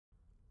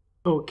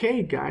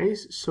Okay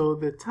guys, so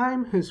the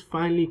time has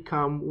finally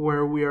come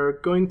where we are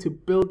going to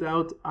build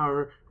out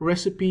our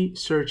recipe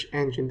search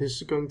engine. This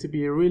is going to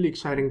be a really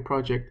exciting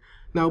project.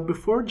 Now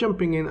before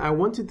jumping in, I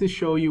wanted to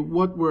show you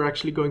what we're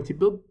actually going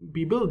to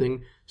be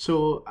building.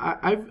 So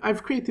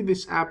I've created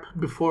this app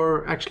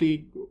before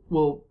actually,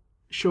 well,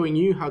 showing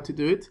you how to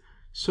do it.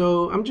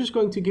 So I'm just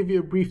going to give you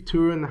a brief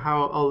tour on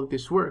how all of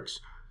this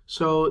works.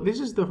 So this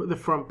is the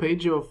front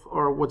page of,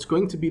 or what's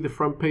going to be the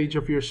front page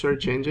of your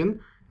search engine.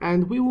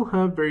 And we will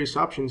have various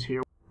options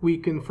here. We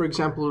can, for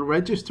example,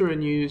 register a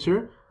new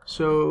user.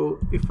 So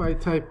if I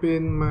type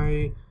in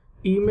my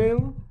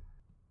email,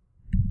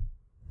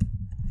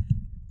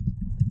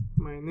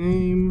 my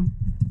name,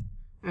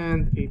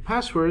 and a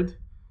password,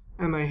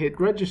 and I hit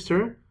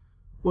register,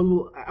 what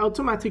will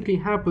automatically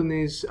happen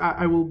is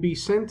I will be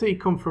sent a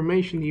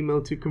confirmation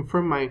email to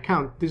confirm my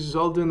account. This is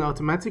all done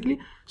automatically.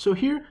 So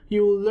here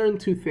you will learn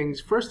two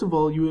things. First of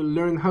all, you will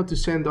learn how to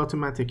send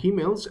automatic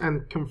emails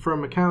and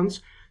confirm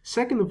accounts.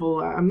 Second of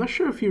all, I'm not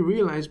sure if you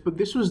realize, but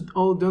this was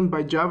all done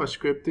by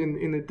JavaScript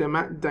in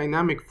a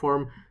dynamic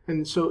form.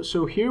 And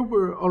so here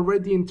we're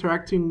already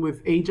interacting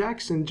with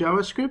AJAX and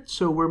JavaScript.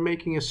 So we're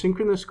making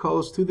asynchronous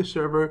calls to the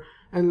server.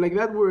 And like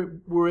that,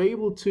 we're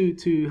able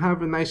to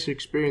have a nicer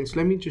experience.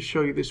 Let me just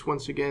show you this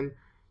once again.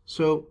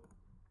 So,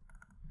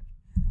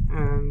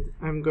 and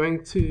I'm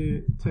going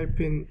to type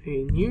in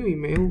a new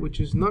email, which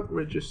is not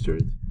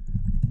registered.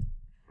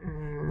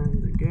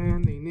 And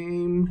again, a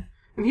name.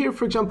 And here,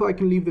 for example, I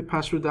can leave the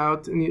password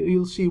out, and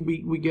you'll see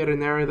we get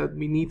an error that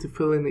we need to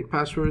fill in a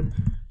password.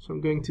 So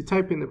I'm going to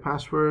type in the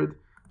password,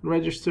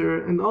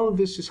 register, and all of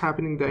this is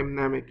happening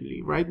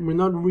dynamically, right? We're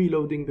not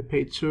reloading the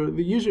page, so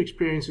the user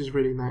experience is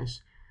really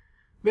nice.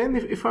 Then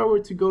if I were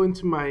to go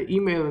into my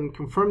email and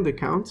confirm the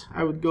account,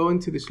 I would go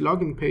into this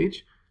login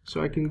page.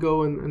 So I can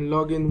go and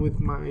log in with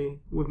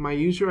my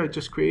user I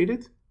just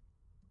created.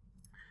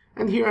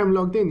 And here I'm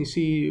logged in. You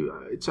see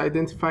it's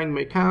identifying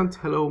my account.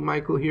 Hello,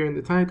 Michael here in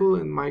the title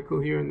and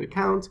Michael here in the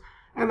account.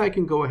 And I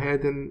can go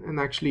ahead and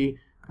actually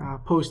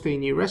post a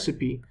new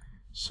recipe.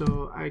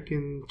 So I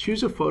can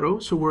choose a photo.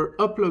 So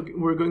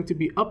we're going to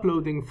be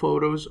uploading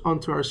photos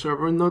onto our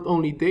server, not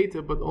only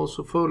data, but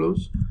also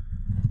photos.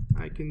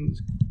 I can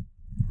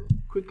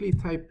quickly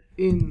type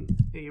in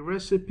a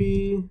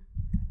recipe.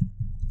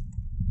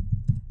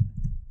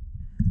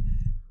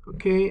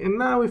 Okay, and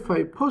now if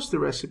I post the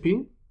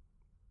recipe,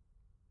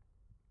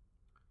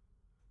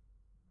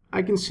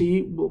 I can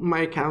see, well, my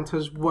account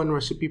has one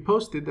recipe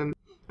posted, and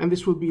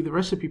this will be the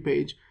recipe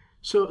page.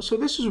 So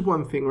this is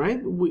one thing, right?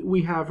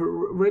 We have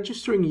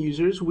registering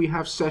users, we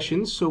have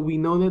sessions, so we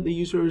know that the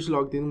user is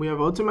logged in, we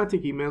have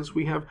automatic emails,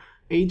 we have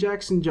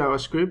AJAX and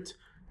JavaScript,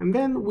 and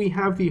then we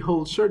have the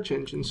whole search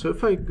engine. So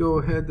if I go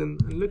ahead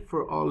and look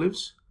for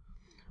olives,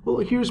 well,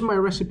 here's my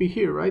recipe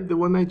here, right? The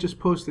one I just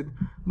posted.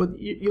 But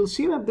you'll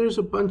see that there's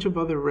a bunch of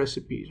other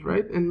recipes,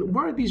 right? And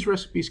where are these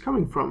recipes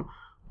coming from?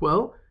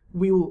 Well,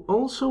 we will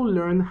also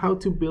learn how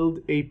to build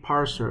a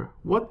parser.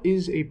 What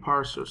is a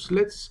parser? So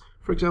let's,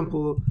 for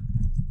example,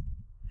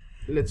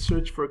 let's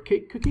search for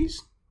cake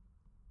cookies.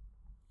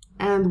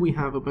 And we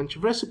have a bunch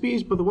of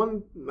recipes, but the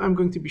one I'm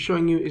going to be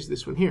showing you is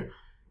this one here.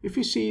 If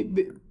you see,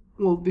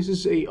 well, this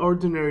is an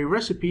ordinary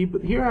recipe,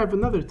 but here I have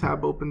another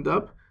tab opened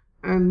up,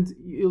 and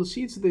you'll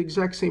see it's the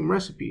exact same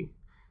recipe.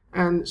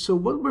 And so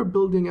what we're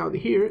building out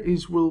here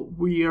is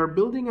we are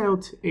building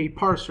out a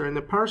parser, and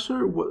a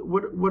parser,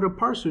 what a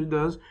parser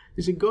does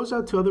is it goes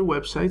out to other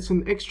websites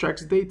and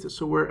extracts data.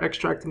 So we're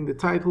extracting the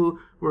title,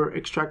 we're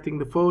extracting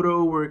the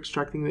photo, we're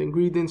extracting the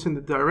ingredients and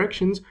the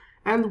directions,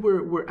 and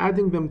we're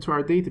adding them to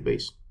our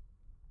database.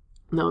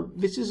 Now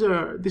this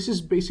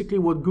is basically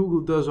what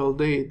Google does all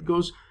day. It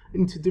goes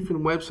into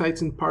different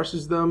websites and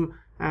parses them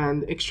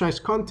and extracts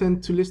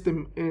content to list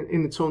them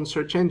in its own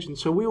search engine.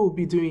 So we will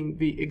be doing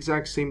the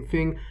exact same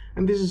thing,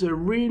 and this is a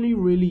really,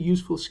 really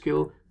useful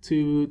skill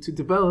to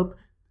develop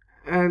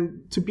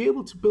and to be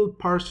able to build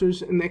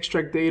parsers and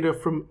extract data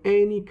from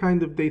any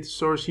kind of data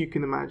source you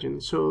can imagine.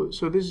 So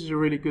this is a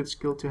really good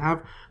skill to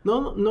have.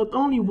 Not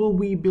only will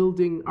we be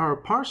building our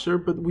parser,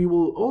 but we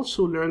will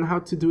also learn how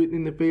to do it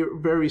in a very,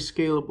 very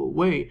scalable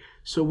way.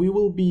 So we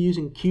will be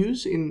using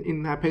queues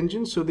in App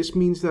Engine. So this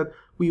means that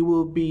we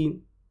will be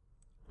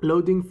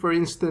loading, for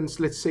instance,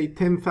 let's say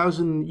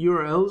 10,000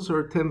 URLs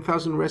or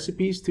 10,000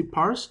 recipes to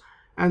parse,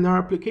 and our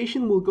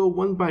application will go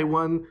one by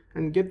one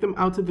and get them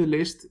out of the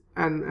list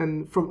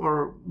and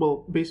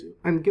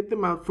get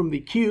them out from the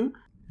queue.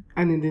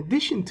 And in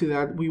addition to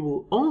that, we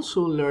will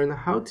also learn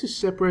how to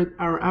separate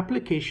our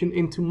application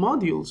into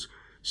modules.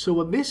 So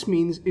what this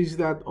means is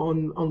that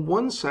on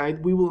one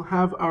side, we will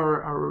have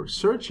our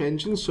search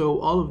engine, so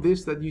all of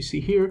this that you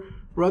see here,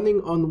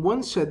 running on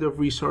one set of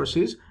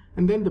resources,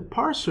 and then the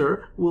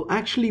parser will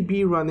actually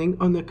be running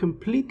on a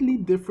completely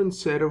different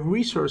set of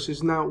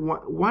resources. Now,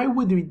 why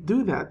would we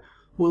do that?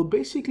 Well,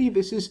 basically,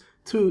 this is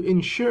to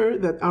ensure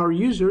that our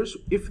users,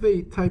 if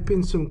they type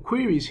in some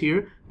queries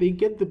here, they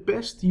get the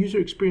best user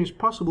experience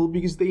possible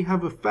because they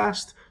have a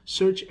fast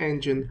search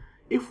engine.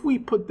 if we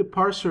put the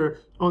parser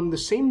on the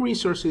same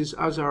resources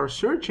as our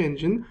search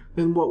engine,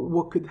 then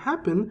what could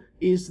happen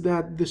is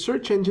that the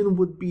search engine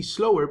would be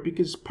slower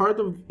because part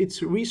of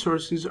its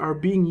resources are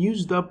being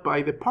used up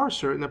by the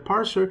parser, and the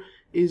parser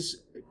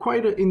is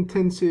quite an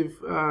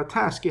intensive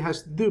task it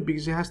has to do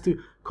because it has to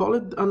call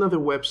it another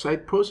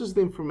website, process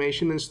the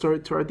information, and store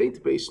it to our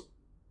database.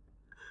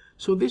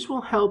 So this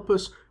will help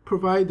us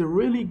provide a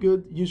really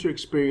good user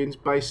experience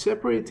by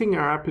separating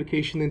our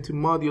application into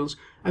modules,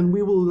 and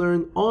we will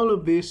learn all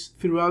of this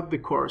throughout the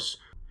course.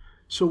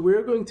 So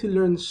we're going to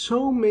learn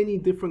so many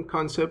different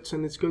concepts,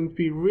 and it's going to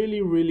be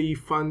really, really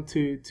fun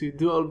to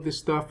do all of this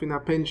stuff in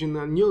App Engine,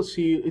 and you'll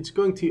see it's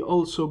going to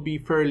also be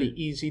fairly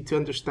easy to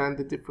understand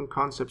the different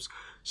concepts.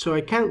 So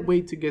I can't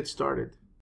wait to get started.